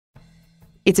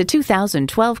It's a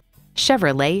 2012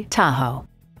 Chevrolet Tahoe.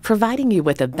 Providing you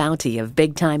with a bounty of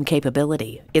big-time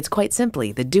capability, it's quite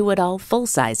simply the do-it-all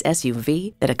full-size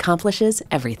SUV that accomplishes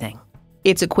everything.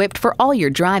 It's equipped for all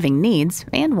your driving needs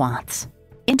and wants.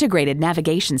 Integrated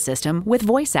navigation system with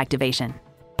voice activation.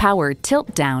 Power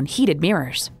tilt-down heated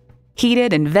mirrors.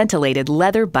 Heated and ventilated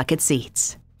leather bucket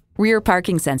seats. Rear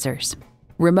parking sensors.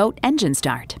 Remote engine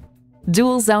start.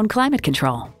 Dual-zone climate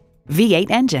control.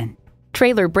 V8 engine.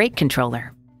 Trailer brake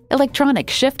controller. Electronic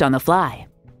shift on the fly.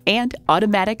 And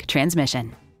automatic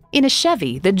transmission. In a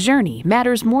Chevy, the journey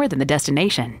matters more than the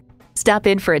destination. Stop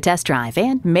in for a test drive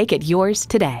and make it yours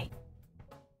today.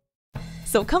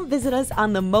 So come visit us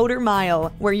on the Motor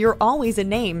Mile, where you're always a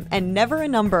name and never a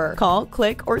number. Call,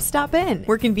 click, or stop in.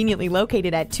 We're conveniently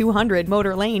located at 200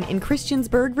 Motor Lane in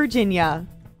Christiansburg, Virginia.